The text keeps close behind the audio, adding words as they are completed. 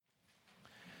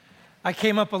I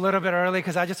came up a little bit early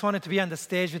because I just wanted to be on the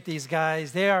stage with these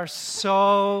guys. They are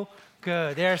so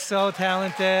good. They are so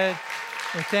talented.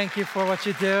 And thank you for what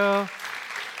you do.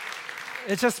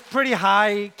 It's just pretty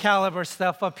high caliber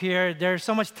stuff up here. There's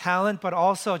so much talent, but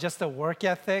also just a work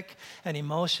ethic and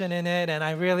emotion in it. And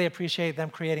I really appreciate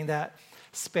them creating that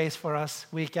space for us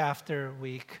week after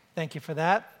week. Thank you for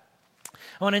that.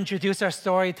 I want to introduce our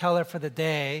storyteller for the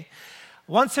day.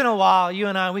 Once in a while, you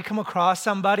and I, we come across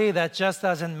somebody that just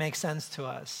doesn't make sense to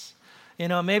us. You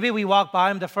know, maybe we walk by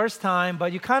them the first time,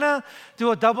 but you kind of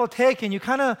do a double take and you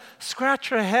kind of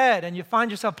scratch your head and you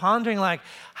find yourself pondering like,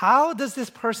 how does this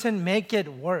person make it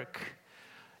work?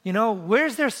 You know,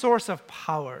 where's their source of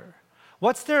power?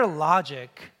 What's their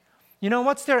logic? You know,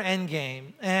 what's their end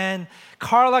game? And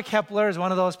Carla Kepler is one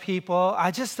of those people.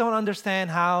 I just don't understand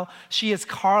how she is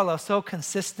Carla so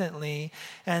consistently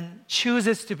and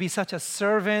chooses to be such a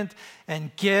servant and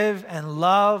give and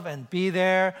love and be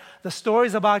there. The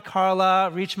stories about Carla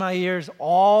reach my ears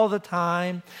all the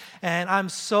time. And I'm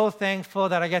so thankful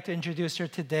that I get to introduce her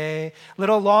today. A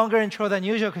little longer intro than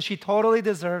usual because she totally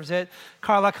deserves it.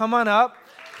 Carla, come on up.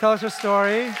 Tell us your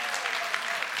story.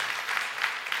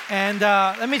 And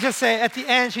let me just say, at the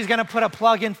end, she's going to put a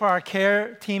plug in for our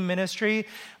care team ministry.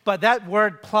 But that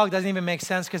word plug doesn't even make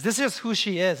sense because this is who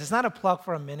she is. It's not a plug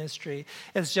for a ministry.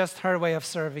 It's just her way of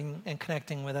serving and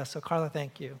connecting with us. So, Carla,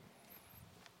 thank you.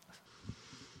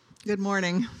 Good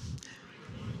morning.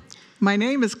 My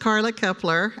name is Carla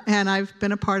Kepler, and I've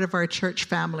been a part of our church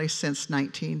family since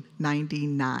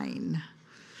 1999.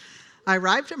 I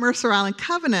arrived at Mercer Island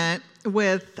Covenant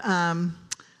with a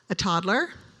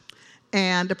toddler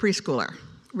and a preschooler,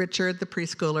 Richard, the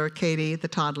preschooler, Katie, the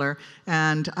toddler,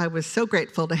 and I was so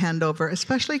grateful to hand over,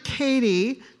 especially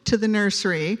Katie, to the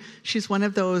nursery. She's one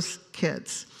of those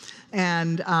kids.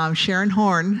 And Sharon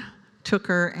Horn took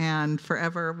her and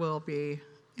forever will be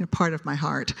part of my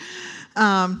heart.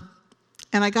 And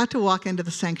I got to walk into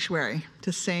the sanctuary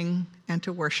to sing and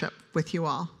to worship with you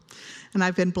all. And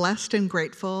I've been blessed and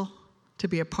grateful to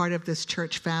be a part of this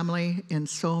church family in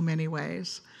so many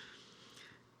ways.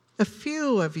 A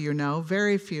few of you know,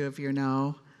 very few of you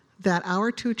know, that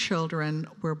our two children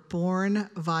were born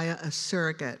via a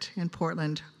surrogate in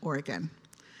Portland, Oregon.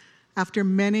 After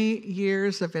many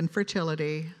years of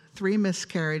infertility, 3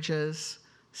 miscarriages,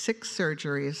 6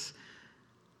 surgeries,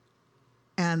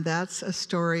 and that's a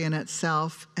story in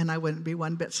itself, and I wouldn't be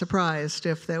one bit surprised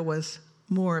if there was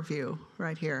more of you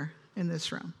right here in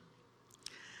this room.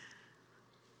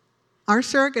 Our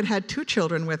surrogate had 2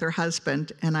 children with her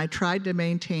husband, and I tried to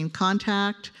maintain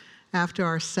contact after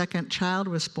our second child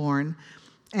was born.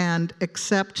 And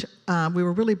except we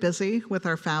were really busy with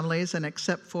our families, and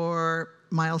except for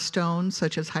milestones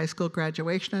such as high school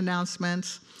graduation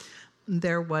announcements,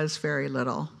 there was very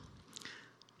little.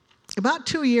 About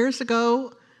 2 years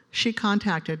ago, she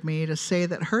contacted me to say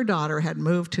that her daughter had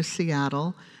moved to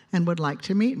Seattle and would like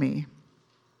to meet me.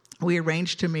 We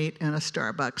arranged to meet in a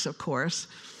Starbucks, of course,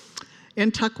 in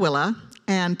Tukwila,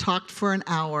 and talked for an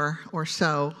hour or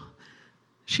so.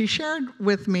 She shared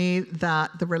with me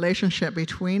that the relationship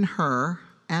between her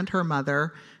and her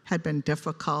mother had been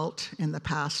difficult in the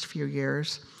past few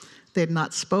years. They had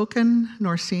not spoken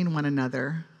nor seen one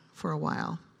another for a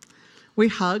while. We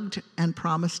hugged and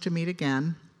promised to meet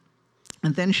again.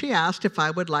 And then she asked if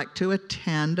I would like to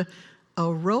attend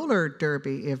a roller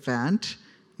derby event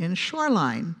in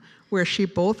Shoreline, where she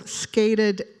both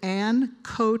skated and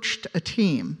coached a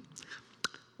team.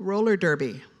 Roller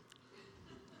derby.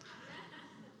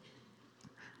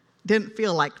 Didn't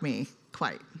feel like me,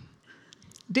 quite.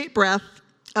 Deep breath,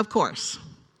 of course.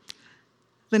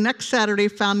 The next Saturday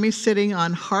found me sitting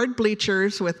on hard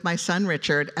bleachers with my son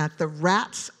Richard at the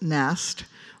Rat's Nest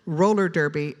Roller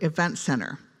Derby Event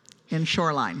Center in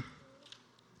Shoreline.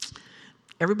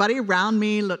 Everybody around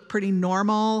me looked pretty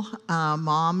normal,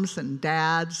 moms and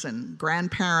dads and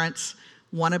grandparents,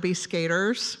 wannabe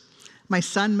skaters. My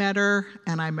son met her,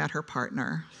 and I met her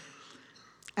partner.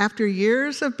 After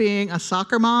years of being a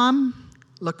soccer mom,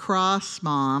 lacrosse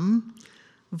mom,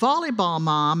 volleyball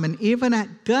mom, and even a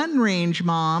gun range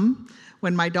mom,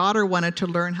 when my daughter wanted to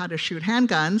learn how to shoot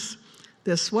handguns,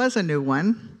 this was a new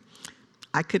one.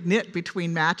 I could knit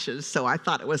between matches, so I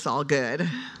thought it was all good.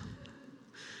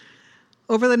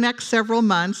 Over the next several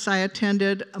months, I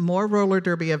attended more roller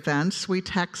derby events. We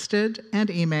texted and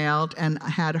emailed and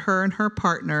had her and her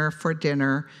partner for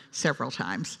dinner several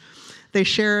times. They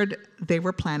shared they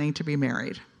were planning to be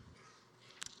married.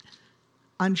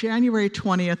 On January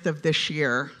 20th of this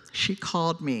year, she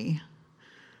called me,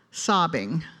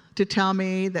 sobbing, to tell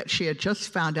me that she had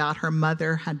just found out her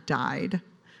mother had died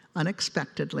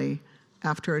unexpectedly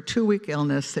after a 2-week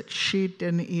illness that she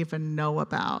didn't even know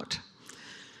about.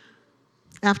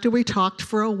 After we talked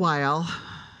for a while,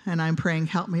 and I'm praying,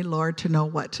 help me, Lord, to know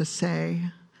what to say,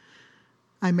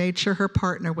 I made sure her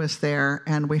partner was there,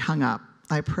 and we hung up.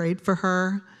 I prayed for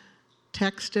her,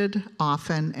 texted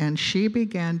often, and she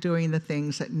began doing the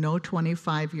things that no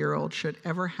 25-year-old should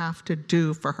ever have to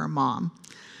do for her mom,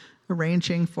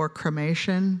 arranging for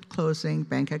cremation, closing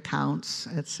bank accounts,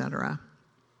 etc.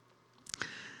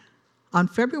 On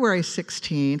February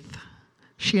 16th,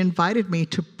 she invited me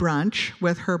to brunch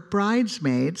with her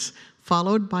bridesmaids,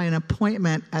 followed by an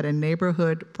appointment at a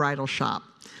neighborhood bridal shop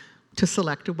to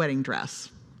select a wedding dress.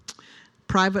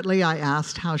 Privately, I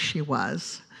asked how she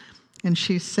was, and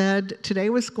she said today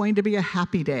was going to be a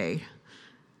happy day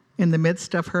in the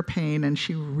midst of her pain, and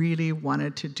she really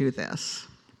wanted to do this.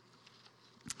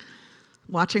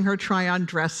 Watching her try on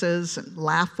dresses and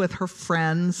laugh with her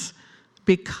friends,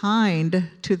 be kind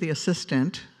to the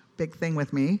assistant, big thing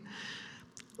with me,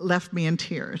 left me in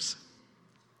tears.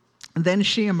 And then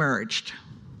she emerged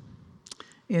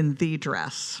in the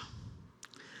dress.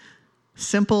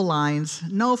 Simple lines,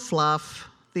 no fluff.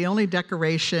 The only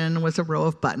decoration was a row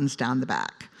of buttons down the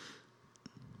back.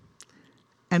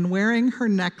 And wearing her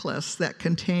necklace that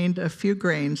contained a few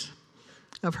grains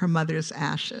of her mother's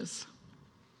ashes.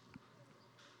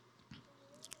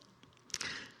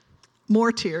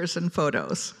 More tears and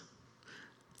photos.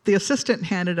 The assistant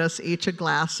handed us each a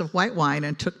glass of white wine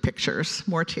and took pictures.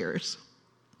 More tears.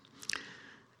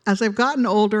 As I've gotten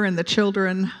older and the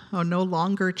children are no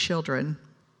longer children,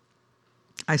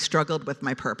 I struggled with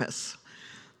my purpose.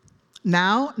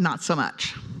 Now, not so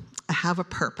much. I have a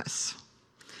purpose.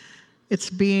 It's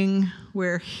being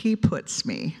where He puts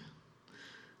me.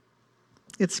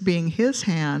 It's being His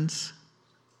hands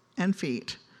and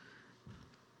feet.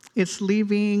 It's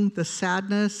leaving the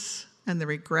sadness and the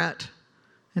regret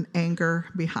and anger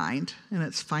behind, and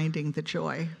it's finding the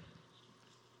joy.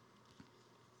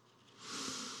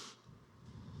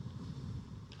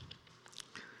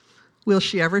 Will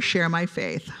she ever share my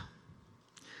faith?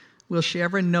 Will she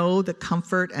ever know the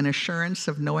comfort and assurance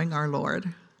of knowing our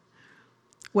Lord?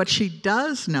 What she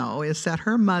does know is that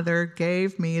her mother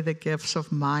gave me the gifts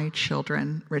of my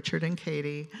children, Richard and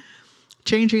Katie,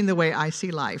 changing the way I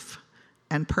see life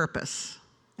and purpose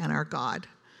and our God.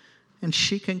 And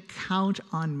she can count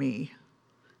on me,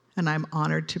 and I'm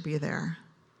honored to be there.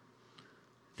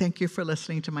 Thank you for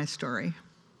listening to my story.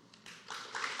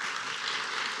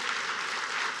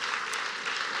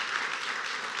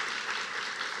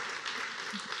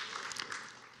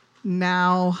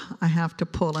 Now I have to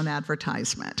pull an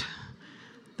advertisement.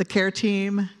 The care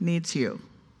team needs you.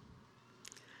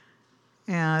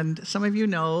 And some of you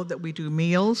know that we do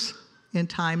meals in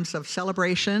times of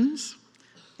celebrations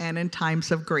and in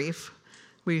times of grief.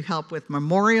 We help with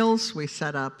memorials, we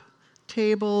set up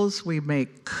tables, we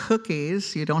make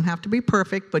cookies. You don't have to be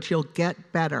perfect, but you'll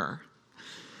get better.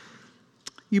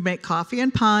 You make coffee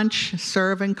and punch,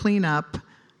 serve and clean up,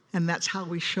 and that's how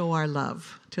we show our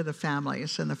love to the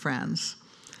families and the friends.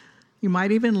 You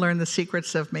might even learn the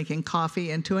secrets of making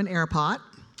coffee into an air pot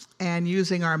and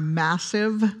using our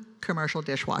massive commercial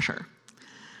dishwasher.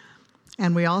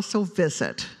 And we also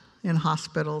visit in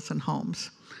hospitals and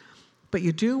homes. But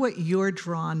you do what you're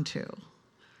drawn to.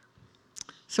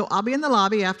 So I'll be in the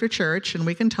lobby after church, and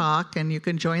we can talk, and you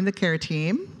can join the care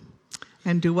team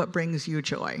and do what brings you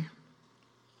joy.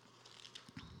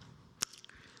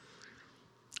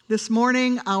 This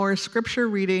morning, our scripture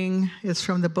reading is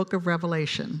from the book of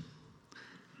Revelation.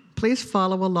 Please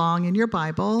follow along in your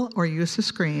Bible or use the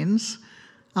screens.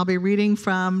 I'll be reading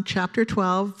from chapter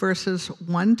 12, verses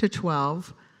 1 to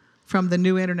 12 from the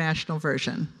New International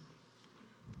Version.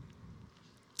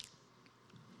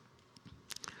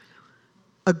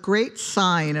 A great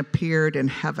sign appeared in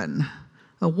heaven,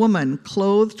 a woman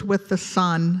clothed with the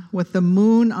sun, with the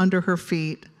moon under her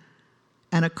feet,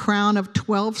 and a crown of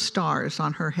 12 stars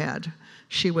on her head.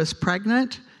 She was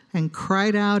pregnant and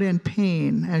cried out in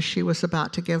pain as she was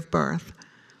about to give birth.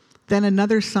 Then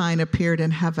another sign appeared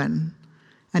in heaven,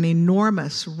 an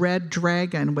enormous red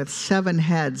dragon with 7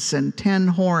 heads and 10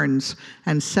 horns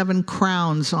and 7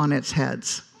 crowns on its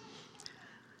heads.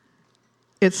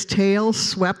 Its tail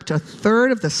swept a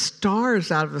third of the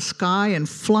stars out of the sky and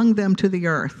flung them to the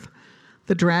earth.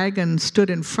 The dragon stood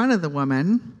in front of the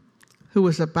woman who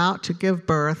was about to give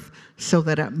birth so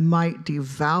that it might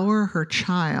devour her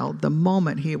child the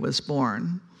moment he was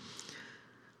born.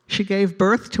 She gave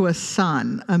birth to a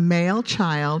son, a male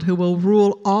child who will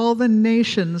rule all the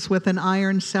nations with an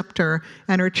iron scepter,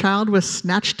 and her child was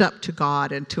snatched up to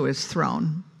God and to his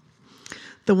throne.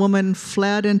 The woman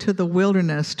fled into the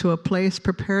wilderness to a place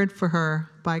prepared for her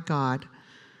by God,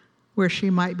 where she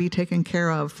might be taken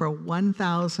care of for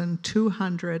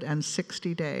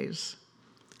 1,260 days.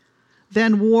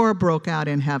 Then war broke out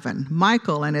in heaven.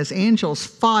 Michael and his angels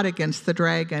fought against the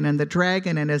dragon, and the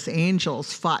dragon and his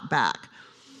angels fought back.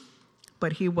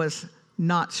 But he was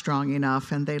not strong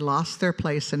enough, and they lost their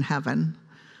place in heaven.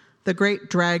 The great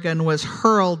dragon was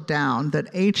hurled down, that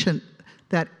ancient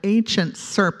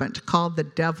serpent called the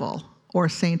devil, or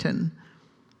Satan,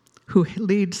 who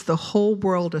leads the whole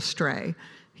world astray.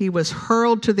 He was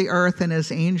hurled to the earth, and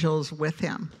his angels with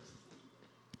him.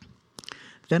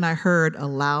 Then I heard a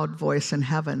loud voice in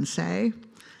heaven say,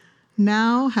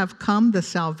 "Now have come the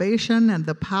salvation and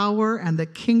the power and the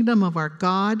kingdom of our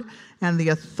God and the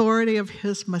authority of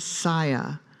his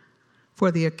Messiah.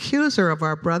 For the accuser of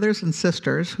our brothers and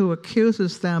sisters, who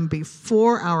accuses them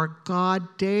before our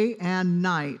God day and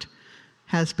night,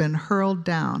 has been hurled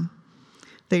down.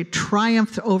 They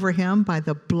triumphed over him by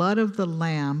the blood of the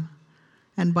Lamb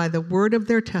and by the word of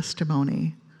their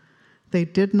testimony. They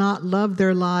did not love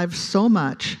their lives so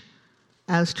much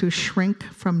as to shrink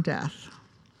from death.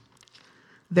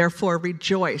 Therefore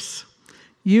rejoice,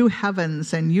 you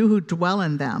heavens and you who dwell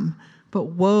in them, but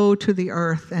woe to the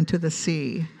earth and to the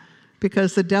sea,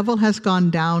 because the devil has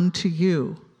gone down to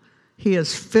you. He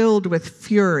is filled with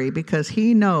fury because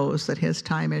he knows that his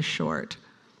time is short."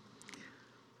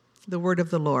 The word of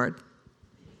the Lord.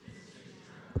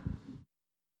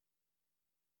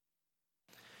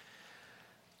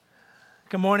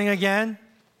 Good morning again.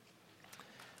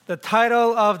 The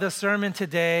title of the sermon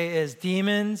today is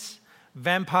Demons,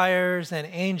 Vampires, and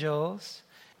Angels.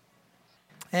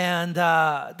 And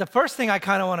the first thing I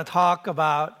kind of want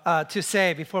to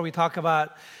say before we talk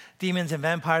about demons and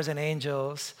vampires and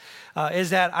angels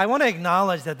is that I want to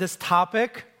acknowledge that this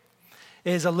topic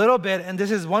is a little bit, and this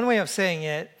is one way of saying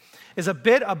it, is a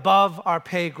bit above our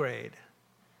pay grade.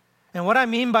 And what I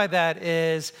mean by that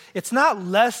is it's not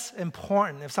less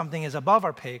important if something is above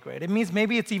our pay grade. It means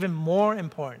maybe it's even more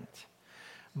important.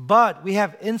 But we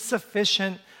have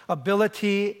insufficient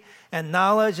ability and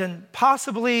knowledge and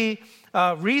possibly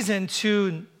reason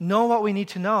to know what we need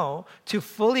to know to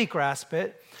fully grasp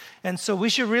it. And so we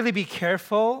should really be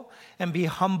careful and be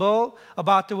humble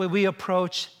about the way we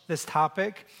approach this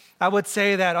topic. I would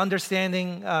say that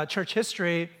understanding church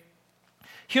history,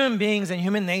 human beings and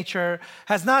human nature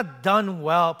has not done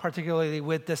well, particularly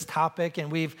with this topic,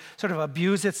 and we've sort of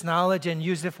abused its knowledge and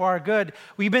used it for our good.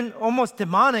 We've been almost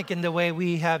demonic in the way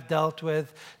we have dealt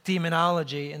with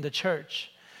demonology in the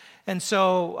church. And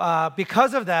so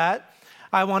because of that,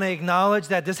 I want to acknowledge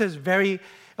that this is very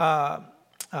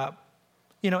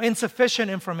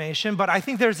insufficient information, but I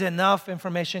think there's enough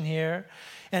information here,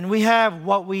 and we have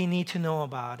what we need to know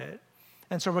about it.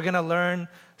 And so we're going to learn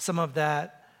some of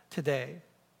that today.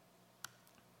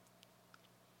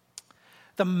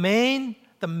 The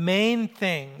main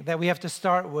thing that we have to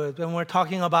start with when we're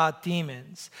talking about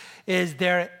demons is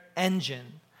their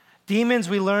engine. Demons,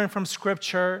 we learn from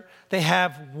Scripture, they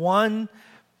have one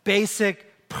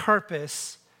basic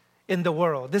purpose in the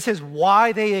world. This is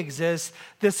why they exist,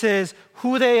 this is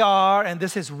who they are, and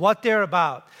this is what they're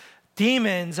about.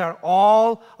 Demons are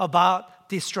all about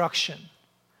destruction.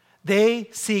 They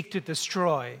seek to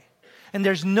destroy. And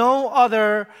there's no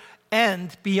other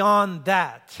end beyond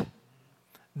that.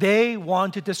 They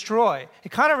want to destroy.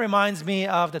 It kind of reminds me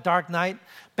of The Dark Knight.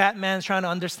 Batman's trying to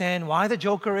understand why the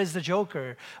Joker is the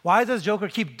Joker. Why does Joker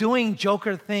keep doing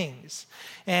Joker things?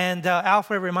 And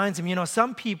Alfred reminds him,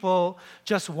 some people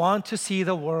just want to see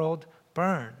the world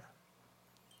burn.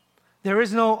 There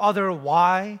is no other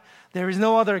why. There is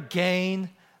no other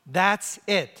gain. That's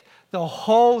it. The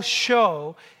whole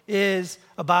show is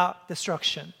about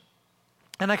destruction.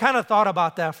 And I kind of thought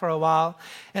about that for a while,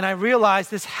 and I realized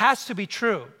this has to be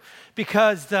true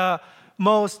because the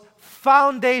most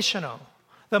foundational,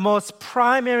 the most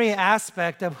primary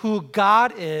aspect of who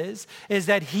God is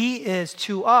that He is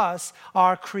to us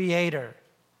our Creator.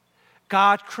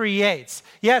 God creates.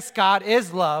 Yes, God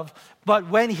is love, but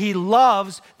when He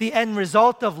loves, the end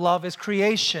result of love is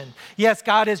creation. Yes,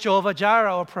 God is Jehovah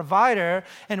Jireh, or provider,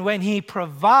 and when He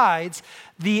provides,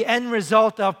 the end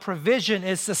result of provision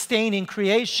is sustaining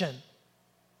creation.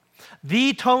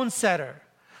 The tone setter,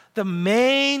 the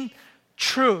main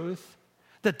truth,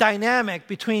 the dynamic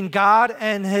between God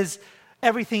and His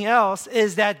everything else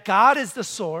is that God is the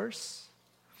source.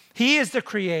 He is the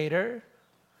creator.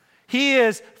 He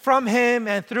is from Him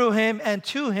and through Him and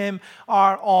to Him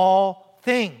are all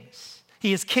things.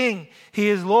 He is King. He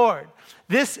is Lord.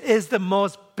 This is the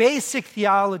most basic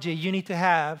theology you need to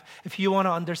have if you want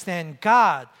to understand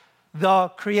God, the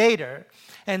Creator.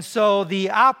 And so the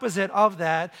opposite of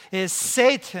that is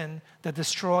Satan, the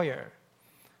destroyer.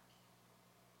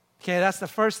 Okay, that's the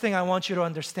first thing I want you to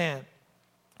understand.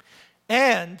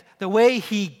 And the way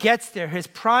he gets there, his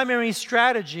primary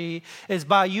strategy is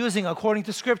by using, according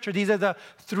to Scripture, these are the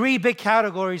three big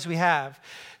categories we have.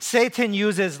 Satan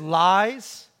uses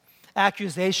lies,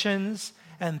 accusations,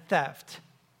 and theft,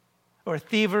 or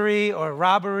thievery, or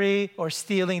robbery, or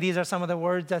stealing. These are some of the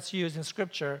words that's used in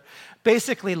Scripture.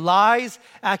 Basically, lies,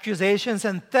 accusations,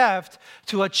 and theft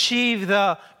to achieve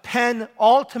the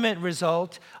penultimate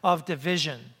result of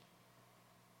division.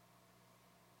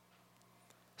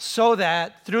 So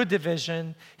that through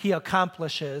division, he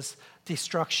accomplishes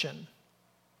destruction.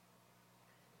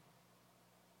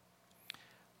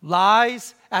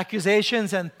 Lies,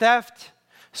 accusations, and theft,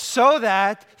 so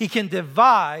that he can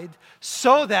divide,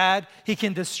 so that he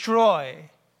can destroy.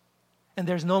 And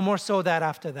there's no more so that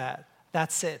after that.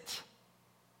 That's it.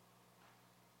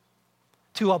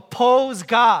 To oppose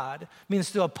God means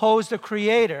to oppose the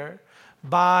Creator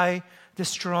by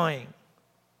destroying.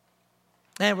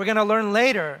 And we're going to learn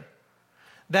later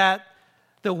that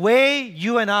the way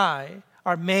you and I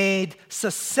are made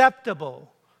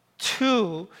susceptible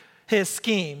to his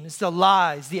schemes, the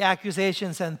lies, the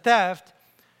accusations, and theft,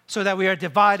 so that we are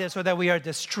divided, so that we are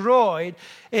destroyed,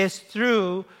 is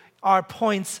through our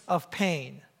points of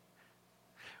pain.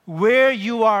 Where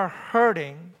you are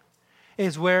hurting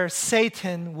is where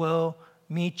Satan will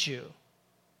meet you.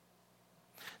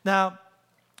 Now,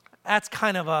 that's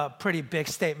kind of a pretty big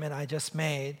statement I just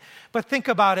made. But think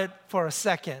about it for a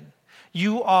second.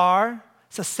 You are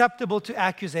susceptible to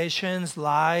accusations,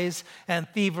 lies, and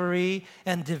thievery,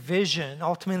 and division,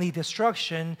 ultimately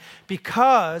destruction,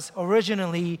 because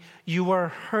originally you were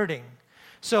hurting.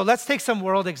 So let's take some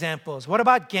world examples. What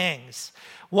about gangs?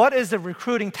 What is the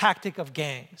recruiting tactic of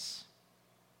gangs?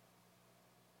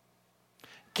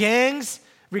 Gangs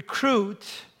recruit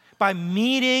by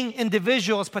meeting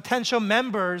individuals, potential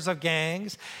members of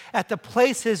gangs, at the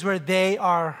places where they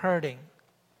are hurting.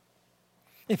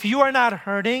 If you are not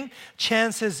hurting,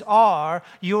 chances are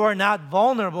you are not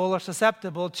vulnerable or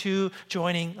susceptible to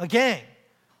joining a gang.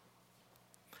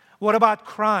 What about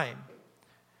crime?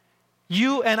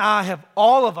 You and I have,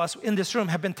 all of us in this room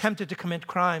have been tempted to commit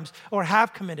crimes or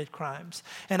have committed crimes.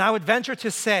 And I would venture to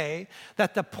say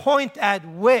that the point at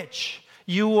which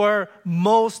you were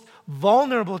most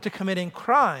vulnerable to committing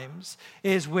crimes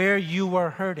is where you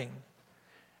were hurting,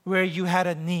 where you had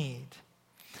a need.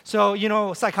 So,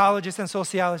 psychologists and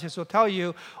sociologists will tell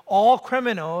you all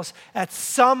criminals at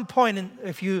some point, and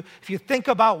if you think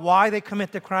about why they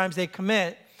commit the crimes they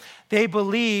commit, they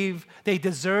believe they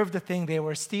deserve the thing they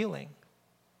were stealing.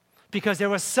 Because there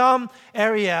was some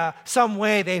area, some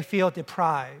way they feel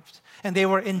deprived. And they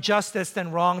were injusticed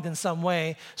and wronged in some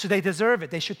way, so they deserve it.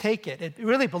 They should take it. It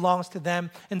really belongs to them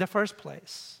in the first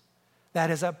place. That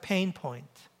is a pain point.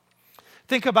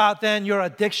 Think about then your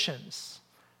addictions.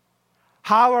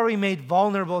 How are we made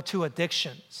vulnerable to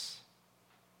addictions?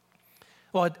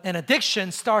 Well, an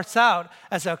addiction starts out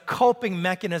as a coping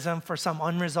mechanism for some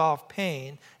unresolved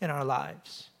pain in our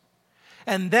lives.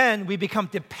 And then we become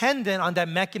dependent on that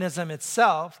mechanism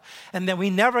itself, and then we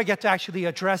never get to actually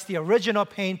address the original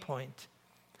pain point.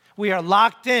 We are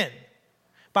locked in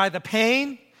by the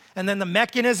pain, and then the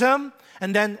mechanism,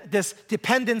 and then this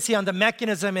dependency on the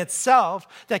mechanism itself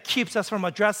that keeps us from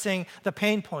addressing the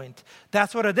pain point.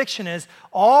 That's what addiction is.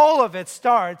 All of it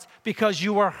starts because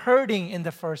you were hurting in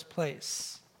the first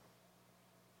place.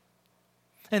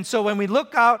 And so when we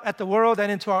look out at the world and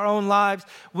into our own lives,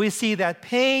 we see that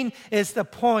pain is the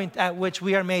point at which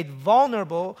we are made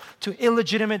vulnerable to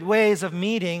illegitimate ways of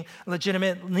meeting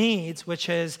legitimate needs, which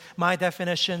is my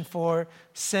definition for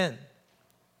sin.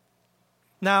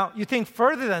 Now, you think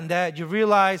further than that, you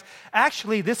realize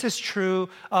actually this is true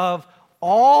of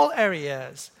all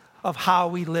areas of how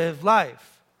we live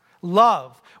life.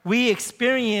 Love. We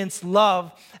experience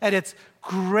love at its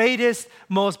greatest,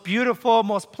 most beautiful,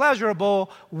 most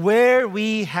pleasurable, where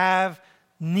we have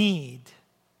need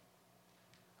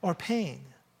or pain.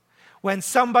 When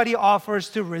somebody offers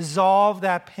to resolve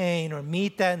that pain or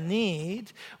meet that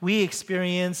need, we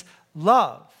experience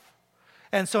love.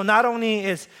 And so not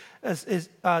only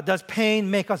does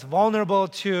pain make us vulnerable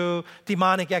to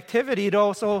demonic activity, it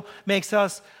also makes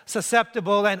us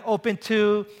susceptible and open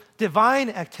to divine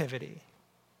activity.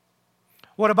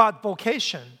 What about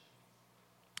vocation?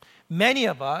 Many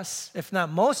of us, if not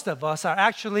most of us, are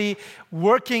actually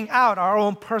working out our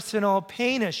own personal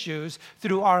pain issues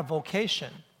through our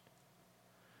vocation.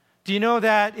 Do you know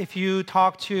that if you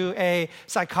talk to a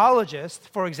psychologist,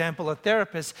 for example, a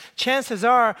therapist, chances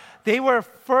are they were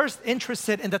first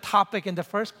interested in the topic in the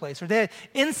first place, or they had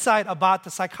insight about the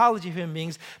psychology of human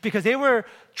beings because they were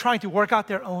trying to work out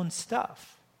their own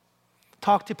stuff.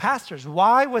 talk to pastors.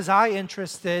 Why was I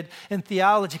interested in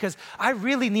theology? Because I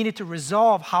really needed to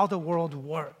resolve how the world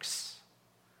works,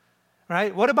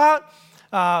 right? What about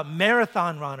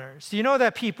marathon runners? Do you know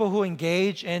that people who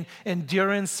engage in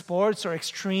endurance sports or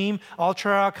extreme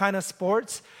ultra kind of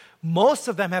sports, most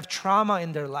of them have trauma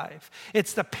in their life.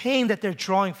 It's the pain that they're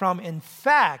drawing from, in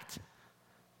fact,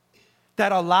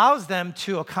 that allows them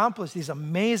to accomplish these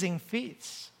amazing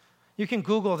feats. You can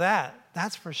Google that,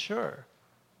 that's for sure.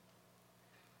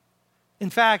 In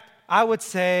fact, I would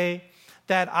say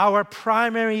that our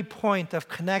primary point of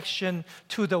connection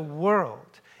to the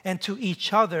world and to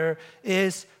each other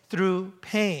is through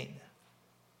pain.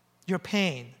 Your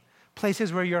pain,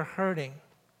 places where you're hurting.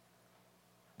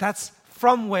 That's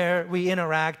from where we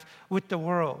interact with the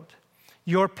world.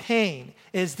 Your pain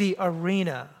is the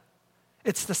arena.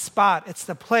 It's the spot, it's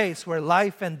the place where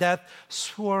life and death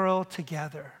swirl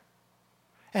together.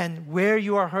 And where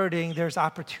you are hurting, there's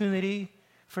opportunity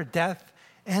for death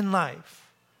and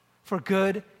life, for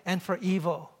good and for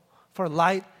evil, for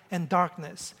light and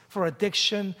darkness, for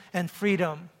addiction and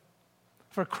freedom,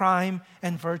 for crime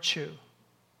and virtue.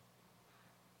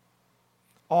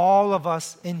 All of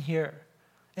us in here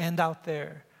and out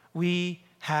there, we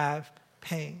have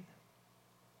pain.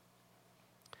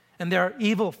 And there are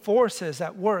evil forces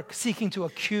at work seeking to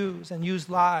accuse and use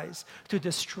lies to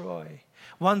destroy.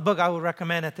 One book I would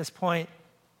recommend at this point,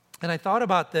 and I thought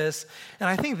about this, and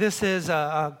I think this is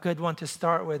a good one to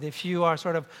start with. If you are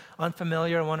sort of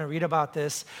unfamiliar and want to read about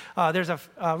this, there's a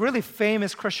really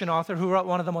famous Christian author who wrote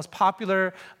one of the most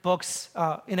popular books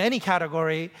in any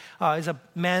category. Is a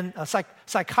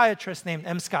psychiatrist named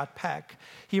M. Scott Peck.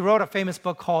 He wrote a famous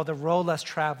book called The Road Less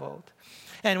Traveled.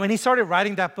 And when he started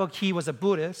writing that book, he was a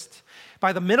Buddhist.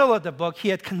 By the middle of the book, he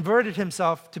had converted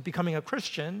himself to becoming a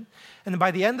Christian. And by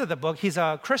the end of the book, he's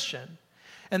a Christian.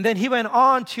 And then he went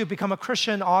on to become a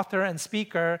Christian author and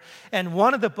speaker. And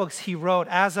one of the books he wrote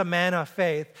as a man of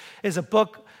faith is a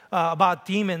book about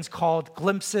demons called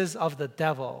Glimpses of the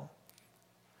Devil.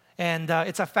 And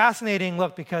it's a fascinating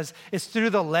look because it's through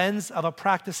the lens of a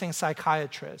practicing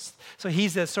psychiatrist. So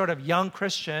he's this sort of young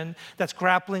Christian that's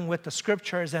grappling with the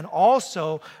scriptures and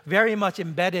also very much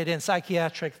embedded in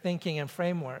psychiatric thinking and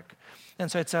framework.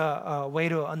 And so it's a way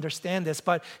to understand this.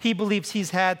 But he believes he's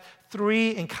had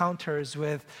 3 encounters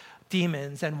with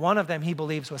demons, and one of them he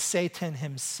believes was Satan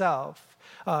himself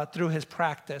through his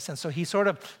practice. And so he sort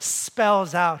of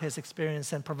spells out his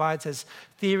experience and provides his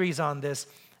theories on this.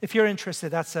 If you're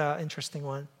interested, that's an interesting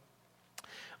one.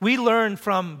 We learn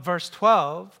from verse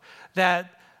 12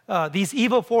 that these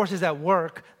evil forces at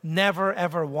work never,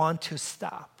 ever want to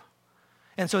stop.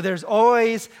 And so there's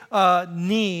always a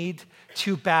need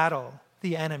to battle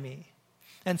the enemy.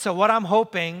 And so what I'm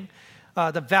hoping,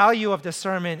 the value of the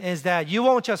sermon is that you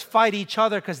won't just fight each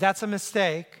other because that's a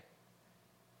mistake,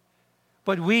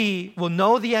 but we will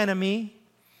know the enemy,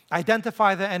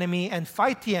 identify the enemy, and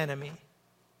fight the enemy,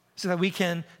 so that we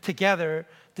can together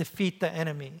defeat the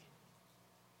enemy.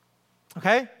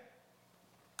 Okay?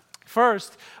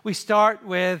 First, we start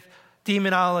with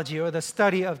demonology, or the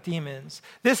study of demons.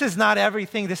 This is not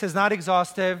everything, this is not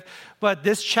exhaustive, but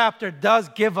this chapter does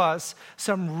give us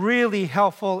some really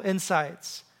helpful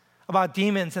insights about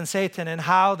demons and Satan and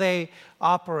how they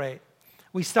operate.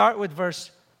 We start with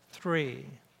verse 3.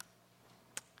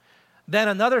 Then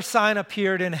another sign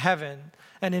appeared in heaven,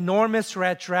 an enormous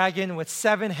red dragon with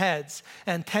 7 heads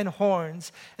and 10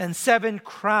 horns and 7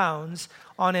 crowns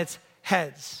on its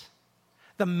heads.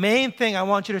 The main thing I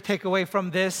want you to take away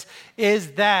from this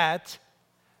is that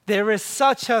there is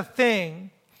such a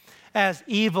thing as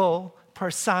evil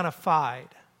personified.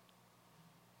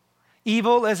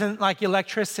 Evil isn't like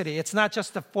electricity. It's not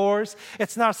just a force.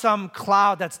 It's not some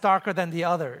cloud that's darker than the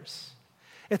others.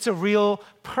 It's a real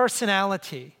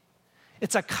personality.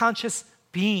 It's a conscious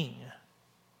being.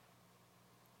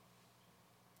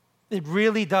 It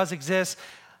really does exist.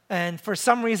 And for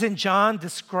some reason, John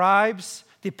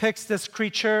depicts this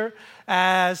creature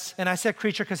as, and I said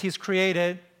creature because he's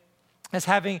created, as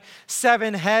having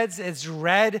 7 heads. It's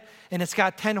red and it's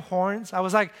got 10 horns. I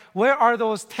was like, where are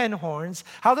those 10 horns?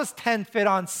 How does 10 fit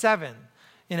on 7?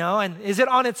 You know, and is it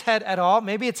on its head at all?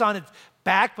 Maybe it's on its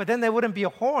back, but then there wouldn't be a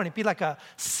horn. It'd be like a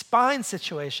spine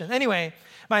situation. Anyway,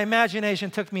 my imagination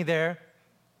took me there.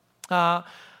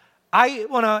 I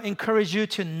want to encourage you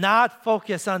to not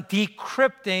focus on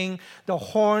decrypting the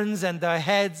horns and the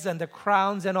heads and the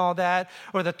crowns and all that,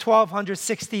 or the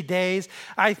 1,260 days.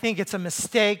 I think it's a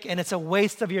mistake and it's a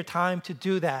waste of your time to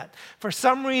do that. For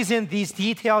some reason, these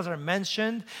details are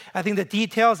mentioned. I think the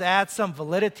details add some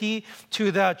validity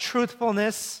to the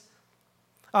truthfulness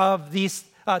of these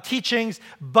teachings,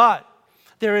 but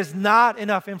There is not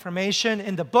enough information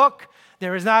in the book.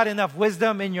 There is not enough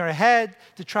wisdom in your head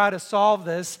to try to solve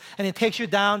this. And it takes you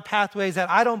down pathways that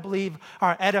I don't believe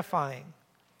are edifying.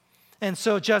 And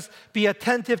so just be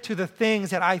attentive to the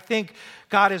things that I think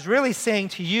God is really saying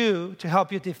to you to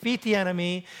help you defeat the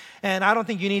enemy. And I don't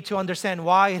think you need to understand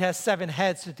why it has 7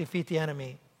 heads to defeat the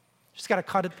enemy. Just got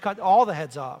to cut all the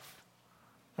heads off,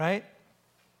 right?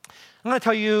 I'm going to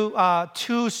tell you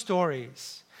 2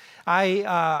 stories.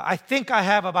 I think I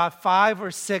have about 5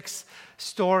 or 6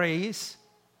 stories.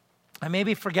 I may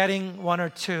be forgetting 1 or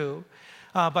 2.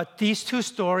 But these 2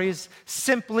 stories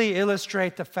simply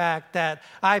illustrate the fact that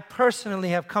I personally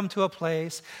have come to a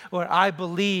place where I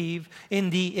believe in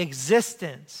the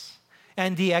existence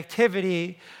and the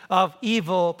activity of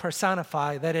evil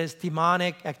personified, that is,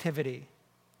 demonic activity.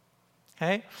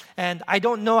 Okay? And I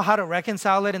don't know how to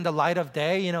reconcile it in the light of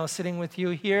day. You know, sitting with you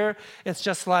here, it's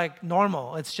just like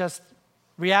normal. It's just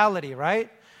reality, right?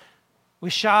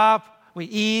 We shop, we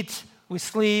eat, we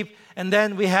sleep, and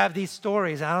then we have these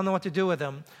stories. I don't know what to do with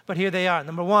them, but here they are.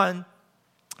 Number 1,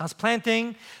 I was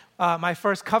planting my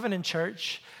first Covenant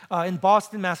church in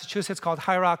Boston, Massachusetts, called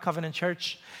High Rock Covenant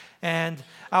Church, and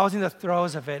I was in the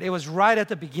throes of it. It was right at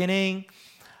the beginning.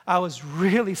 I was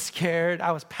really scared.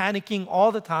 I was panicking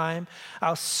all the time. I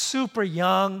was super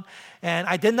young, and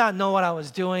I did not know what I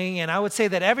was doing, and I would say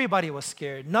that everybody was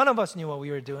scared. None of us knew what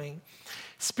we were doing.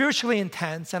 Spiritually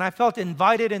intense, and I felt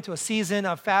invited into a season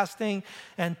of fasting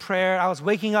and prayer. I was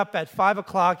waking up at 5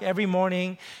 o'clock every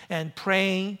morning and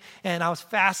praying, and I was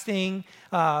fasting.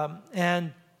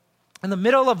 And in the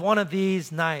middle of one of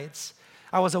these nights,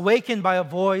 I was awakened by a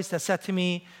voice that said to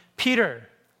me, "Peter,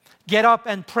 get up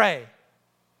and pray."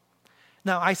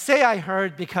 Now, I say I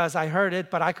heard because I heard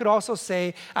it, but I could also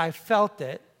say I felt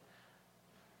it.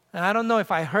 And I don't know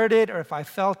if I heard it or if I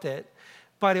felt it,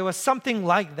 but it was something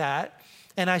like that.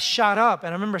 And I shot up, and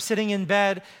I remember sitting in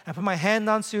bed, I put my hand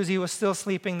on Susie, who was still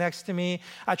sleeping next to me.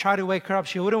 I tried to wake her up,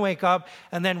 she wouldn't wake up.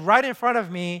 And then right in front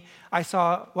of me, I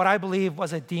saw what I believe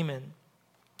was a demon.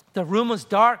 The room was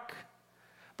dark,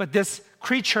 but this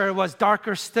creature was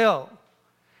darker still.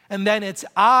 And then its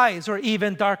eyes were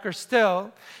even darker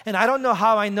still. And I don't know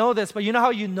how I know this, but you know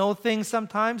how you know things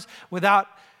sometimes without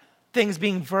things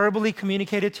being verbally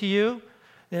communicated to you?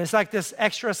 There's like this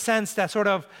extra sense that sort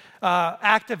of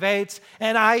activates.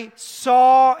 And I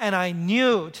saw and I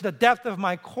knew to the depth of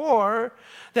my core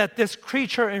that this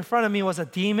creature in front of me was a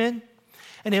demon.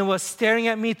 And it was staring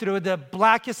at me through the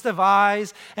blackest of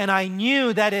eyes. And I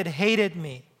knew that it hated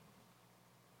me.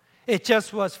 It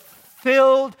just was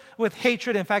filled with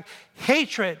hatred. In fact,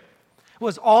 hatred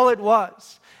was all it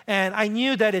was. And I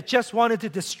knew that it just wanted to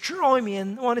destroy me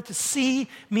and wanted to see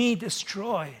me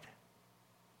destroyed.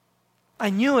 I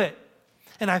knew it.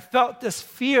 And I felt this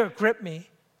fear grip me.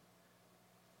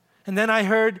 And then I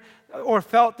heard or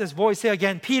felt this voice say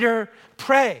again, "Peter,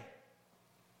 pray."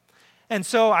 And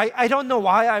so I don't know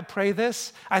why I pray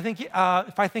this. I think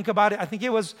if I think about it, I think it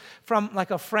was from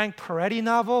like a Frank Peretti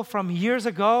novel from years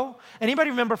ago. Anybody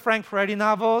remember Frank Peretti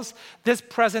novels? This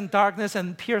Present Darkness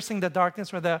and Piercing the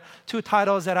Darkness were the 2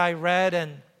 titles that I read.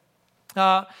 And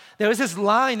there was this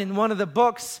line in one of the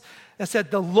books that said,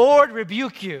 "The Lord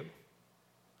rebuke you."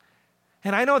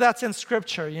 And I know that's in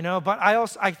scripture, you know, but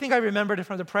I think I remembered it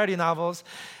from the Peretti novels.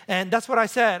 And that's what I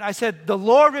said. I said, "The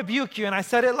Lord rebuke you." And I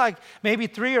said it like maybe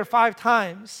 3 or 5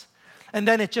 times. And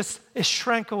then it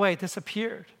shrank away, it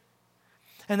disappeared.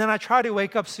 And then I tried to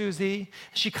wake up Susie.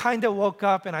 She kind of woke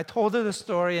up, and I told her the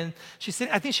story. And she said,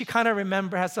 I think she kind of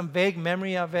has some vague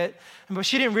memory of it. But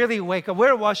she didn't really wake up.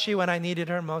 Where was she when I needed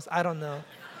her most? I don't know.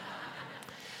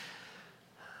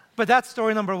 But that's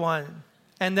story number 1.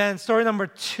 And then story number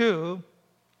 2,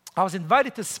 I was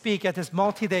invited to speak at this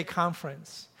multi-day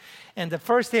conference. And the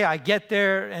first day I get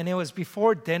there, and it was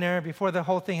before dinner, before the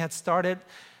whole thing had started,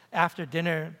 after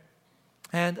dinner.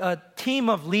 And a team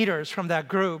of leaders from that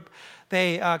group,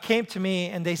 they came to me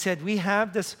and they said, "We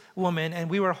have this woman, and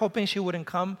we were hoping she wouldn't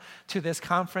come to this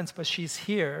conference, but she's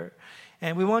here.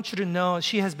 And we want you to know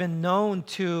she has been known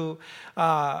to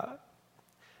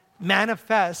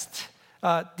manifest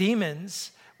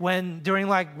demons during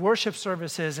like worship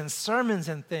services and sermons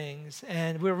and things,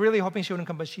 and we're really hoping she wouldn't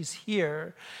come, but she's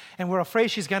here, and we're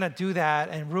afraid she's gonna do that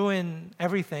and ruin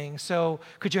everything, so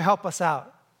could you help us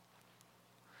out?"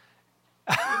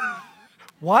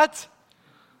 What?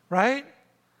 Right?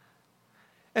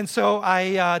 And so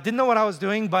I didn't know what I was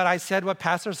doing, but I said what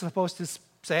pastors are supposed to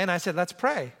say, and I said, "Let's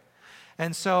pray."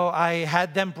 And so I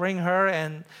had them bring her,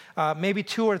 and maybe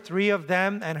 2 or 3 of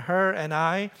them, and her and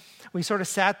I, we sort of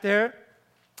sat there,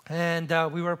 and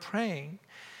we were praying.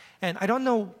 And I don't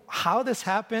know how this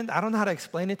happened. I don't know how to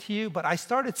explain it to you, but I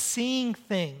started seeing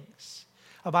things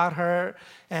about her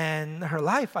and her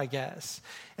life, I guess.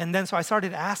 And then so I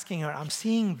started asking her, I'm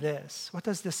seeing this. What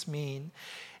does this mean?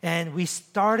 And we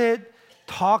started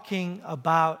talking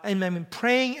about,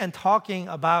 praying and talking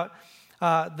about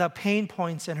the pain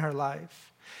points in her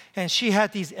life. And she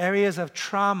had these areas of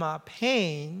trauma,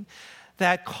 pain,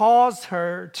 that caused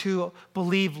her to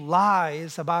believe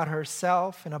lies about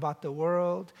herself and about the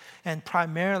world, and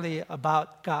primarily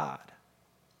about God.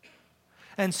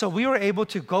 And so we were able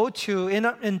to go to,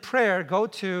 in prayer, go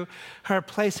to her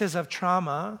places of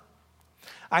trauma,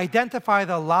 identify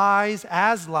the lies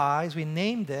as lies, we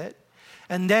named it,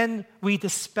 and then we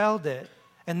dispelled it,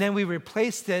 and then we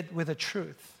replaced it with a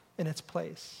truth in its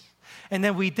place. And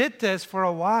then we did this for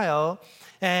a while,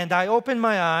 and I opened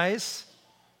my eyes,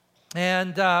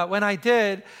 and when I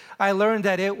did, I learned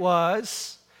that it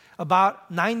was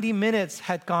about 90 minutes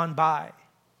had gone by.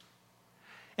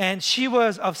 And she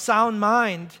was of sound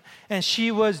mind, and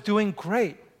she was doing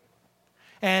great.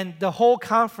 And the whole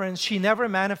conference, she never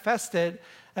manifested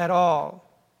at all.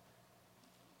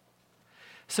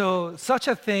 So, such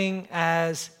a thing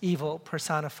as evil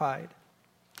personified.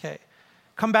 Okay,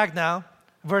 come back now.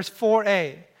 Verse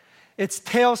 4a. Its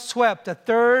tail swept a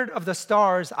third of the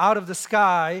stars out of the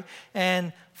sky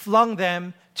and flung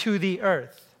them to the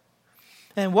earth.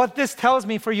 And what this tells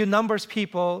me for you Numbers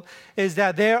people is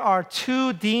that there are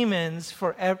two angels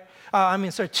for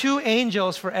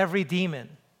every demon.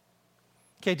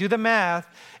 Okay, do the math.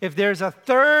 If there's a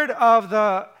third of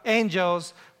the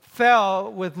angels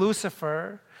fell with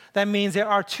Lucifer, that means there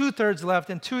are 2/3 left,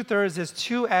 and 2/3 is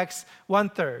 2x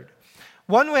 1/3.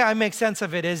 One way I make sense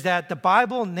of it is that the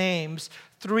Bible names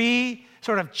 3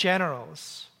 sort of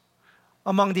generals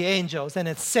among the angels, and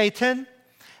it's Satan,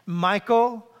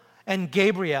 Michael, and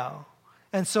Gabriel.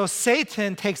 And so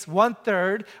Satan takes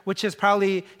 1/3, which is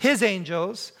probably his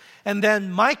angels, and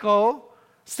then Michael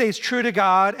stays true to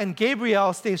God, and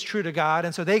Gabriel stays true to God,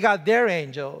 and so they got their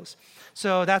angels.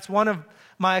 So that's one of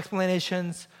my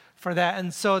explanations for that.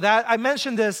 And so that I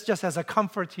mentioned this just as a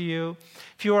comfort to you.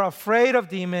 If you are afraid of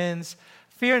demons,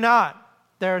 fear not.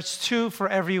 There's 2 for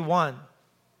every one.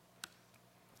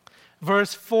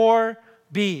 Verse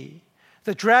 4b.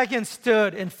 The dragon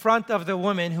stood in front of the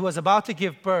woman who was about to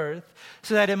give birth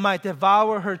so that it might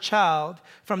devour her child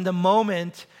from the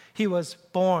moment he was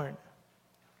born.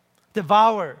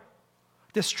 Devour,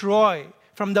 destroy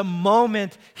from the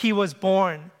moment he was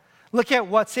born. Look at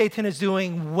what Satan is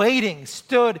doing, waiting,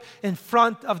 stood in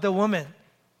front of the woman.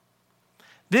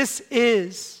 This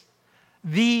is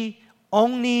the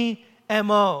only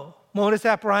MO, modus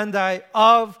operandi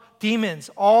of demons.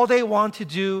 All they want to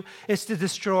do is to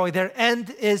destroy. Their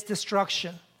end is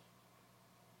destruction.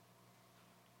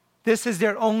 This is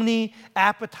their only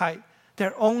appetite,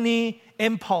 their only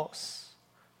impulse,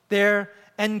 their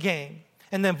end game.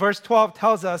 And then verse 12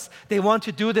 tells us they want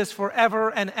to do this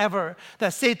forever and ever.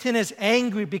 That Satan is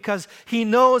angry because he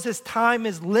knows his time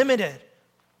is limited.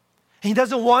 He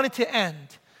doesn't want it to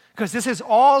end because this is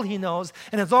all he knows.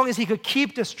 And as long as he could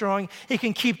keep destroying, he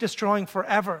can keep destroying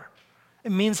forever.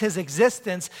 It means his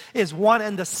existence is one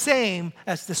and the same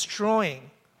as destroying.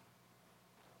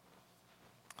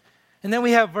 And then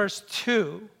we have verse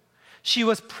 2. She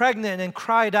was pregnant and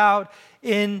cried out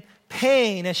in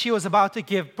pain as she was about to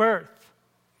give birth.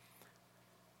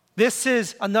 This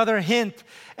is another hint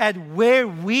at where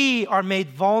we are made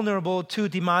vulnerable to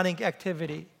demonic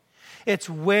activity. It's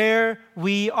where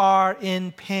we are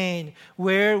in pain,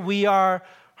 where we are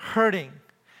hurting.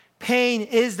 Pain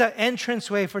is the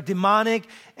entranceway for demonic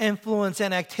influence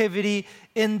and activity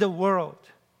in the world.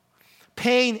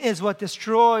 Pain is what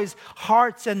destroys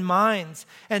hearts and minds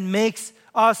and makes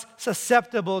us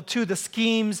susceptible to the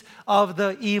schemes of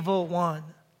the evil one.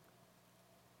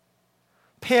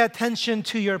 Pay attention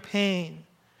to your pain.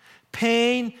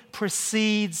 Pain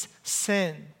precedes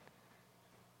sin.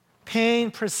 Pain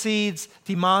precedes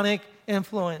demonic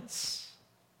influence.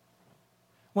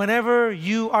 Whenever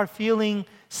you are feeling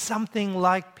something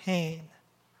like pain,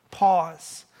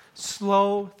 pause,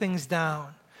 slow things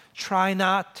down. Try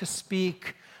not to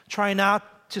speak. Try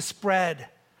not to spread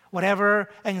whatever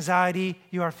anxiety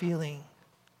you are feeling.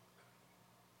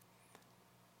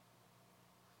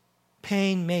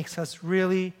 Pain makes us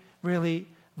really, really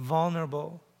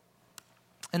vulnerable.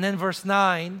 And then verse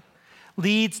 9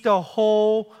 leads the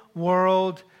whole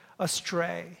world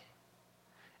astray.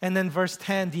 And then verse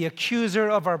 10, the accuser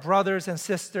of our brothers and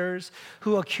sisters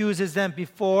who accuses them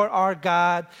before our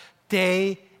God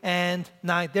day and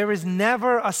night. There is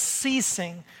never a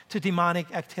ceasing to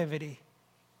demonic activity.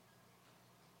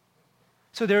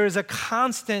 So there is a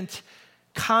constant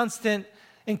constant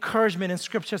encouragement in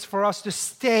scriptures for us to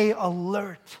stay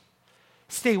alert,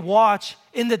 stay watch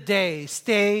in the day,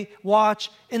 stay watch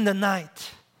in the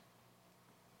night,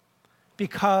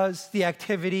 because the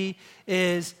activity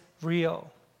is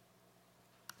real.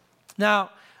 Now,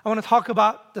 I want to talk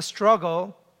about the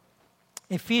struggle.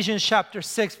 Ephesians chapter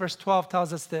 6, verse 12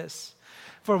 tells us this.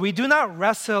 For we do not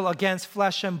wrestle against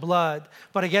flesh and blood,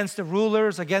 but against the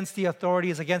rulers, against the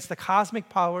authorities, against the cosmic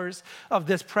powers of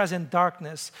this present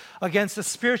darkness, against the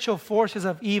spiritual forces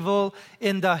of evil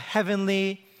in the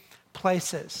heavenly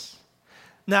places.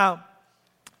 Now,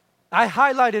 I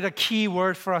highlighted a key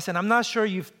word for us, and I'm not sure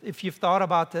if you've thought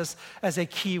about this as a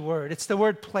key word. It's the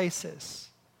word places.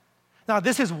 Now,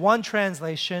 this is one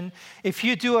translation. If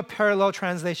you do a parallel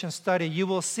translation study, you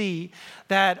will see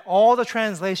that all the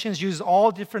translations use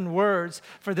all different words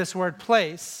for this word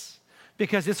place,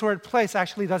 because this word place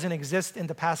actually doesn't exist in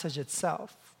the passage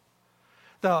itself.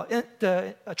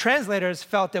 The translators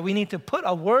felt that we need to put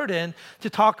a word in to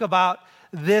talk about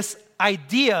this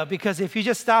idea, because if you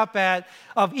just stop at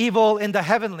of evil in the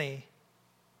heavenly,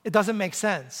 it doesn't make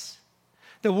sense.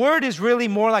 The word is really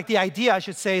more like, the idea, I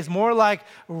should say, is more like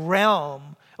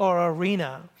realm or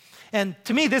arena. And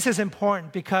to me, this is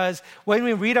important because when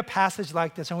we read a passage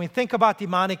like this, and we think about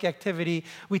demonic activity,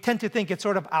 we tend to think it's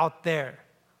sort of out there.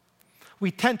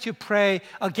 We tend to pray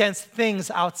against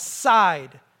things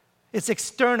outside. It's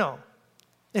external.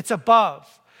 It's above.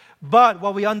 But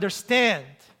what we understand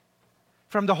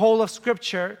from the whole of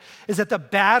Scripture is that the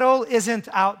battle isn't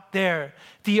out there.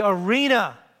 The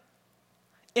arena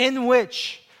in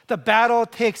which the battle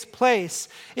takes place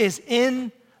is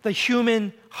in the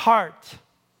human heart.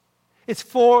 It's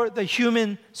for the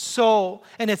human soul,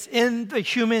 and it's in the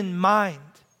human mind.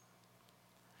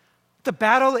 The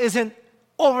battle isn't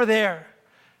over there,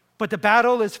 but the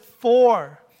battle is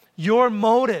for your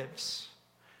motives,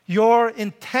 your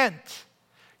intent,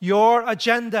 your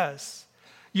agendas,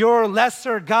 your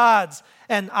lesser gods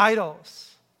and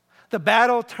idols. The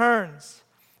battle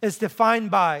is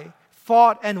defined by,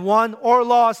 fought and won or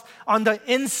lost on the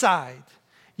inside,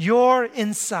 your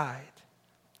inside.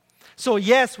 So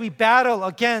yes, we battle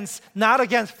not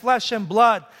against flesh and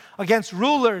blood, against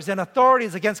rulers and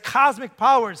authorities, against cosmic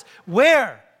powers.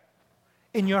 Where?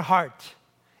 In your heart.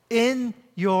 In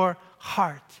your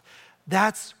heart.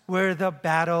 That's where the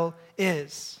battle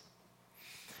is.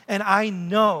 And I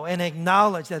know and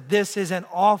acknowledge that this is an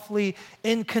awfully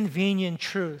inconvenient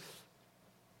truth,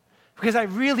 because I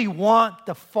really want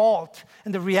the fault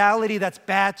and the reality that's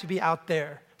bad to be out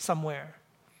there somewhere.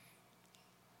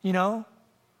 You know?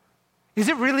 Is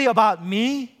it really about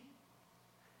me?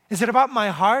 Is it about my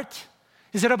heart?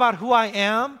 Is it about who I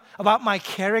am? About my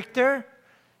character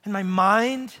and my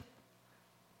mind?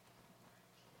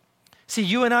 See,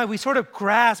 you and I, we sort of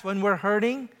grasp when we're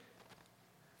hurting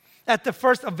at the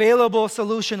first available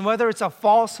solution, whether it's a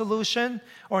false solution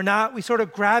or not. We sort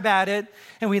of grab at it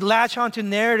and we latch onto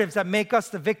narratives that make us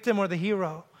the victim or the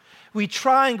hero. We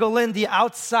triangle in the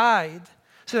outside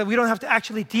so that we don't have to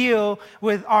actually deal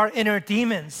with our inner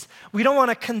demons. We don't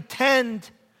want to contend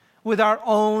with our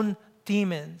own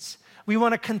demons. We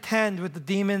want to contend with the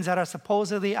demons that are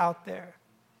supposedly out there,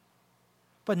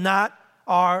 but not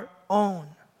our own.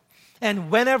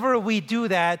 And whenever we do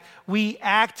that, we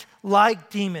act like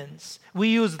demons. We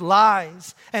use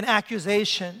lies and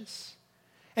accusations.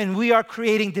 And we are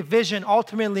creating division,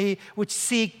 ultimately, which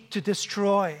seek to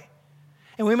destroy.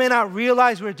 And we may not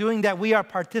realize we're doing that. We are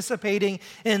participating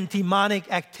in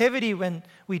demonic activity when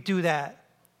we do that.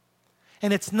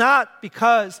 And it's not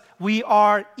because we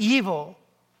are evil,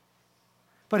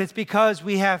 but it's because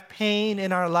we have pain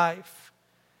in our life.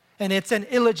 And it's an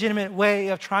illegitimate way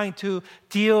of trying to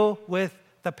deal with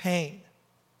the pain.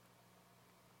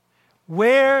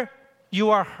 Where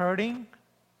you are hurting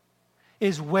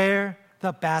is where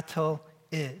the battle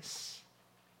is.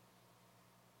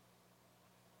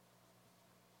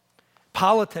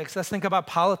 Politics, let's think about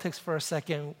politics for a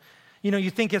second. You know,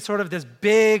 you think it's sort of this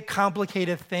big,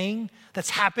 complicated thing that's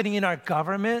happening in our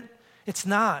government. It's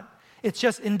not. It's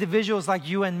just individuals like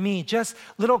you and me, just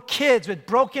little kids with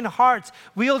broken hearts,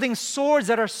 wielding swords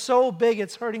that are so big,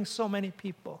 it's hurting so many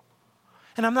people.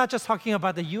 And I'm not just talking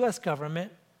about the U.S.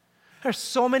 government. There's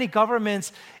so many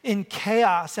governments in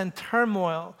chaos and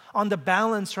turmoil on the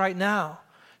balance right now.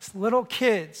 It's little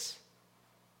kids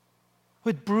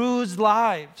with bruised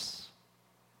lives,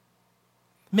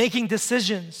 making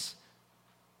decisions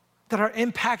that are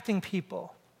impacting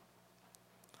people.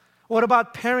 What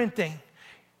about parenting?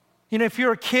 You know, if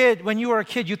you're a kid, when you were a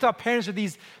kid, you thought parents were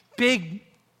these big,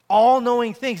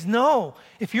 all-knowing things. No.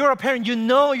 If you're a parent, you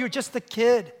know you're just a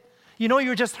kid. You know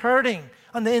you're just hurting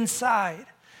on the inside.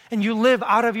 and you live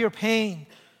out of your pain.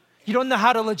 You don't know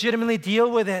how to legitimately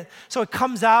deal with it. So it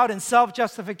comes out in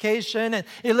self-justification and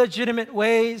illegitimate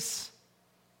ways.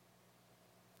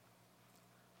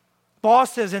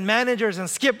 Bosses and managers and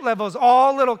skip levels,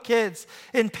 all little kids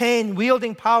in pain,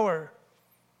 wielding power.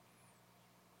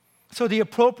 So the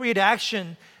appropriate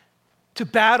action to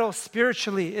battle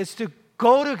spiritually is to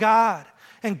go to God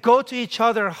and go to each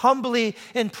other humbly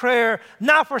in prayer,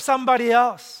 not for somebody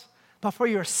else, but for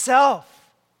yourself.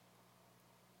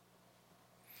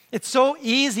 It's so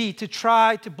easy to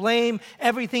try to blame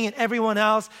everything and everyone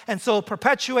else and so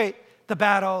perpetuate the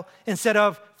battle instead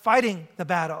of fighting the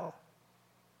battle.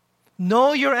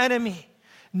 Know your enemy.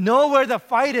 Know where the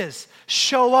fight is.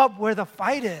 Show up where the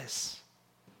fight is.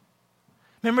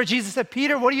 Remember, Jesus said,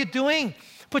 Peter, what are you doing?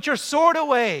 Put your sword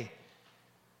away.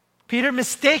 Peter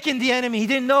mistaken the enemy. He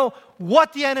didn't know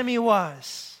what the enemy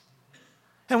was.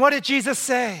 And what did Jesus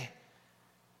say?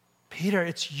 Peter,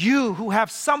 it's you who have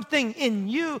something in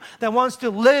you that wants to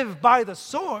live by the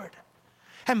sword.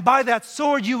 And by that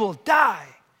sword you will die.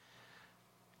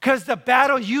 Because the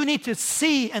battle you need to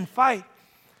see and fight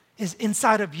is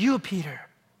inside of you, Peter.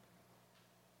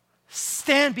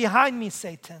 Stand behind me,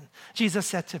 Satan, Jesus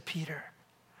said to Peter.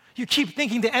 You keep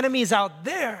thinking the enemy is out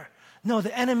there. No,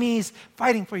 the enemy is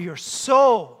fighting for your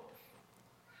soul.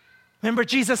 Remember,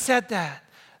 Jesus said that.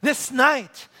 This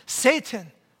night,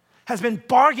 Satan has been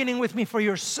bargaining with me for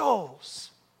your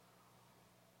souls.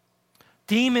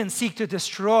 Demons seek to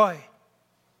destroy.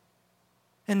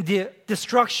 And the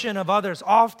destruction of others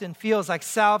often feels like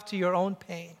salve to your own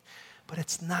pain. But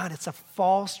it's not. It's a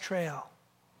false trail.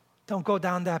 Don't go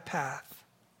down that path.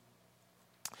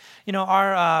 You know,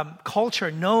 our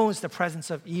culture knows the presence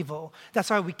of evil. That's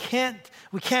why we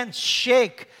can't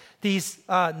shake these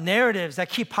narratives that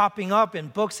keep popping up in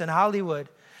books in Hollywood.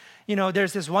 You know,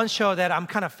 there's this one show that I'm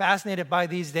kind of fascinated by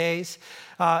these days.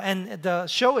 And the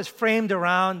show is framed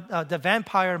around the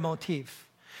vampire motif.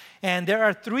 And there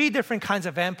are 3 different kinds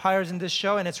of vampires in this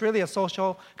show. And it's really a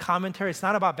social commentary. It's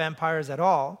not about vampires at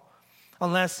all.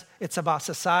 Unless it's about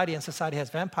society and society has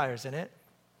vampires in it,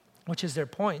 which is their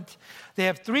point. They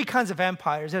have 3 kinds of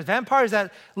vampires. There's vampires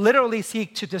that literally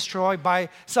seek to destroy by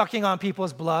sucking on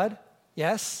people's blood,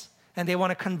 yes, and they want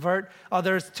to convert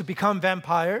others to become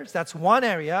vampires. That's one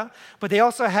area. But they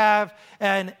also have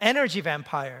an energy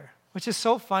vampire, which is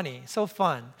so funny, so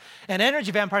fun. And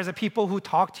energy vampires are people who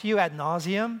talk to you ad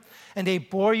nauseum, and they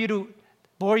bore you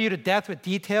to death with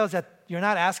details that you're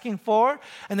not asking for,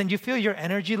 and then you feel your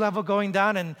energy level going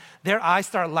down, and their eyes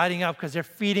start lighting up because they're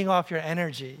feeding off your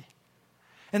energy.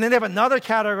 And then they have another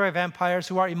category of vampires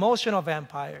who are emotional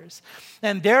vampires.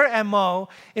 And their MO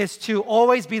is to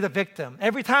always be the victim.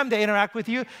 Every time they interact with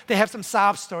you, they have some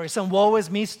sob story, some woe is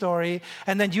me story,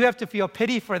 and then you have to feel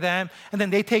pity for them, and then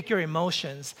they take your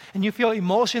emotions. And you feel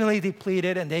emotionally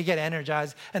depleted, and they get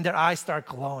energized, and their eyes start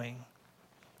glowing.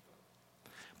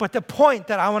 But the point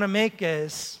that I want to make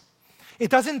is, it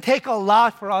doesn't take a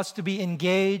lot for us to be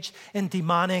engaged in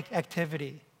demonic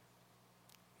activity.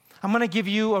 I'm going to give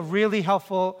you a really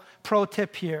helpful pro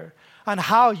tip here on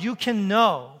how you can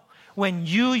know when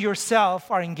you yourself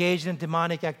are engaged in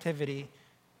demonic activity.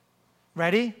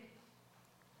 Ready?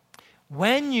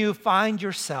 When you find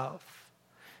yourself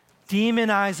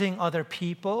demonizing other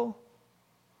people,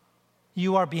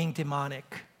 you are being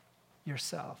demonic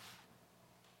yourself.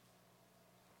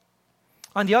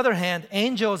 On the other hand,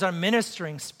 angels are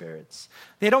ministering spirits.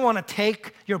 They don't want to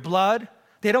take your blood.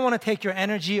 They don't want to take your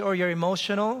energy or your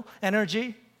emotional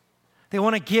energy. They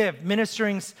want to give.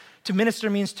 To minister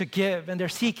means to give, and they're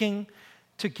seeking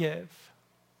to give.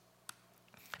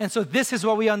 And so this is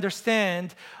what we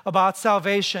understand about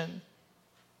salvation.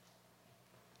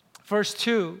 Verse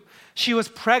 2, she was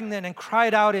pregnant and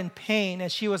cried out in pain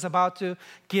as she was about to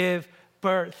give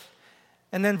birth.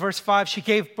 And then verse 5, she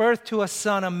gave birth to a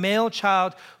son, a male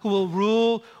child, who will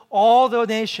rule all the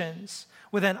nations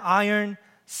with an iron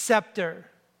scepter.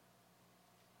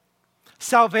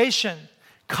 Salvation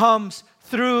comes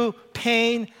through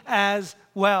pain as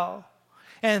well.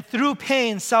 And through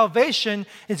pain, salvation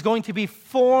is going to be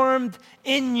formed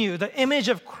in you. The image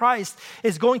of Christ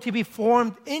is going to be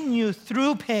formed in you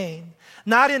through pain.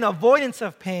 Not in avoidance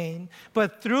of pain,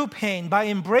 but through pain, by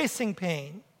embracing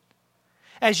pain.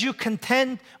 As you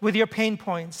contend with your pain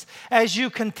points, as you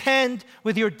contend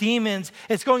with your demons,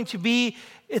 it's going to be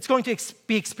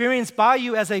experienced by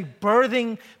you as a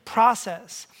birthing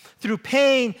process. Through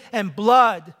pain and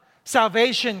blood,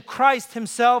 salvation, Christ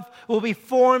himself will be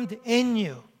formed in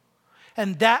you.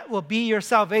 And that will be your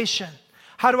salvation.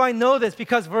 How do I know this?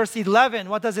 Because verse 11,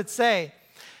 what does it say?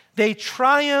 They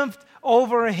triumphed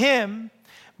over him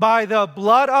by the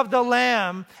blood of the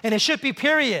Lamb, and it should be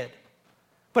period,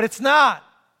 but it's not.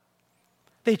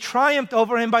 They triumphed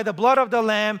over him by the blood of the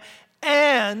Lamb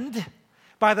and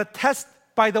by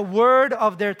the word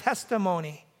of their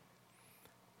testimony.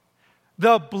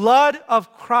 The blood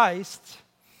of Christ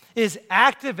is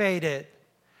activated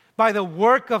by the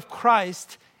work of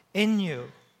Christ in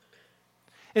you.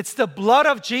 It's the blood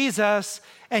of Jesus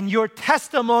and your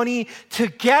testimony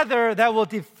together that will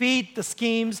defeat the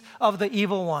schemes of the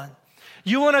evil one.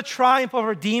 You want to triumph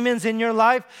over demons in your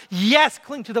life? Yes,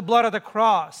 cling to the blood of the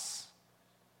cross.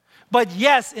 But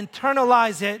yes,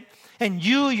 internalize it and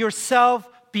you yourself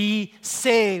be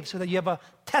saved so that you have a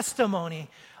testimony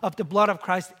of the blood of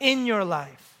Christ in your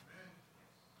life.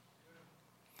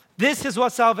 This is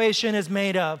what salvation is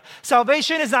made of.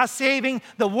 Salvation is not saving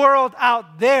the world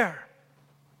out there.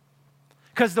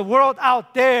 Because the world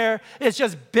out there is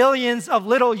just billions of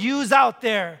little yous out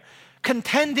there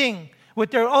contending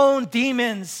with their own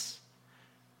demons,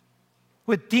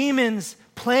 with demons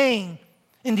playing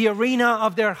in the arena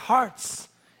of their hearts,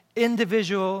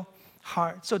 individual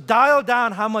hearts. So dial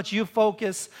down how much you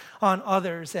focus on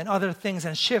others and other things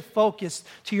and shift focus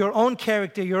to your own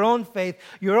character, your own faith,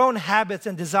 your own habits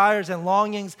and desires and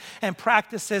longings and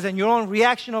practices and your own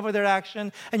reaction over their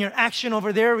action and your action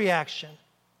over their reaction.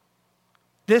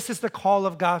 This is the call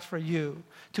of God for you,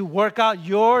 to work out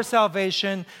your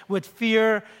salvation with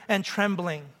fear and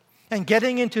trembling. And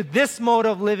getting into this mode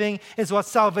of living is what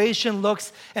salvation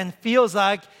looks and feels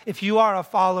like if you are a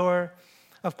follower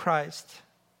of Christ.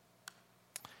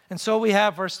 And so we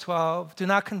have verse 12, do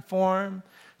not conform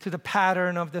to the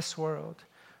pattern of this world,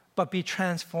 but be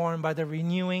transformed by the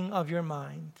renewing of your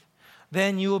mind.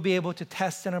 Then you will be able to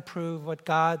test and approve what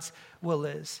God's will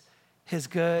is, his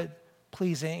good,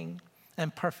 pleasing,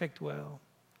 and perfect will.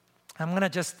 I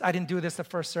didn't do this the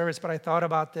first service, but I thought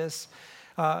about this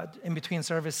in between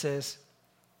services.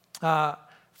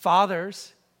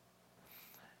 Fathers,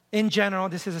 in general,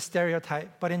 this is a stereotype,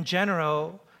 but in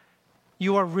general,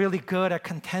 you are really good at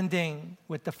contending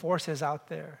with the forces out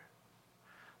there.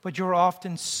 But you're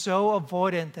often so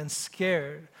avoidant and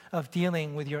scared of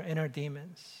dealing with your inner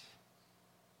demons.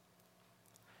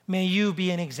 May you be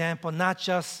an example, not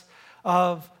just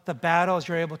of the battles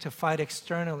you're able to fight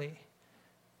externally,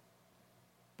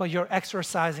 but your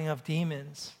exorcising of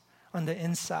demons on the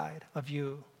inside of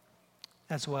you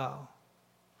as well,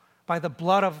 by the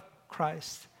blood of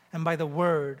Christ and by the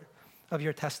word of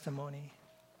your testimony.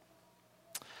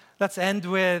 Let's end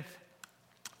with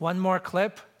one more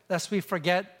clip, lest we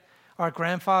forget our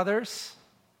grandfathers.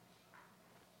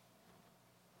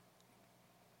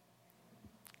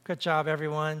 Good job,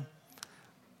 everyone.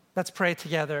 Let's pray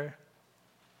together.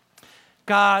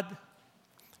 God,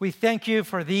 we thank you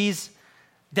for these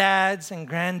dads and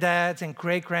granddads and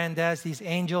great-granddads, these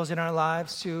angels in our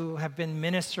lives who have been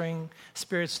ministering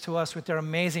spirits to us with their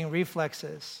amazing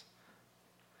reflexes.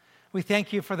 We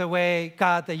thank you for the way,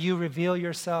 God, that you reveal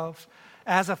yourself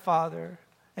as a father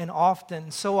and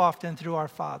often, so often through our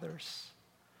fathers.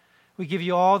 We give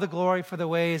you all the glory for the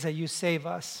ways that you save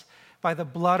us by the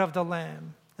blood of the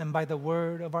Lamb and by the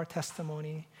word of our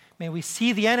testimony. May we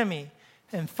see the enemy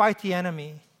and fight the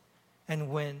enemy and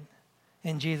win.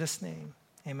 In Jesus' name,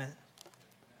 amen.